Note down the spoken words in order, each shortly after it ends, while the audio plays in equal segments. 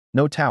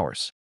No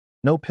towers.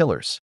 No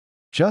pillars.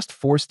 Just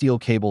four steel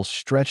cables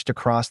stretched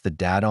across the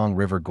Dadong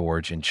River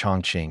Gorge in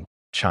Chongqing,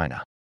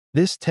 China.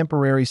 This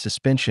temporary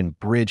suspension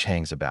bridge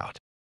hangs about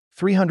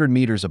 300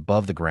 meters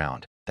above the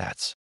ground.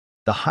 That's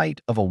the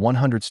height of a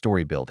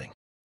 100-story building.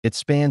 It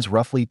spans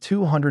roughly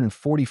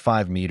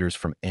 245 meters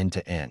from end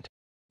to end,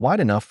 wide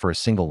enough for a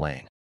single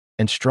lane,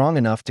 and strong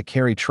enough to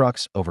carry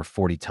trucks over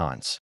 40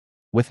 tons.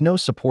 With no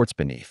supports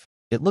beneath,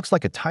 it looks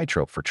like a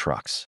tightrope for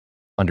trucks.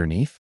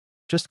 Underneath,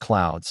 just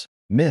clouds,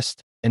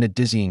 mist, and a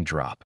dizzying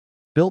drop.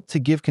 Built to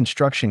give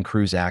construction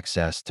crews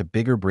access to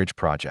bigger bridge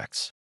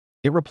projects.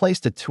 It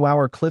replaced a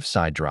 2-hour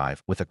cliffside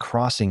drive with a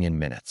crossing in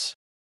minutes.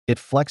 It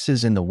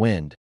flexes in the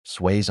wind,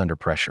 sways under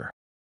pressure,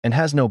 and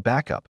has no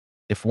backup.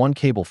 If one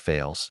cable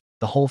fails,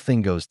 the whole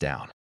thing goes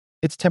down.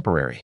 It's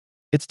temporary.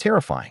 It's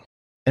terrifying.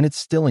 And it's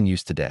still in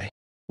use today.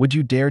 Would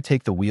you dare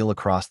take the wheel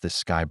across this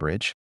sky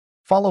bridge?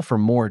 Follow for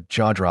more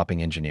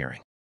jaw-dropping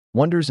engineering,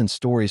 wonders and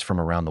stories from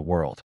around the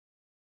world.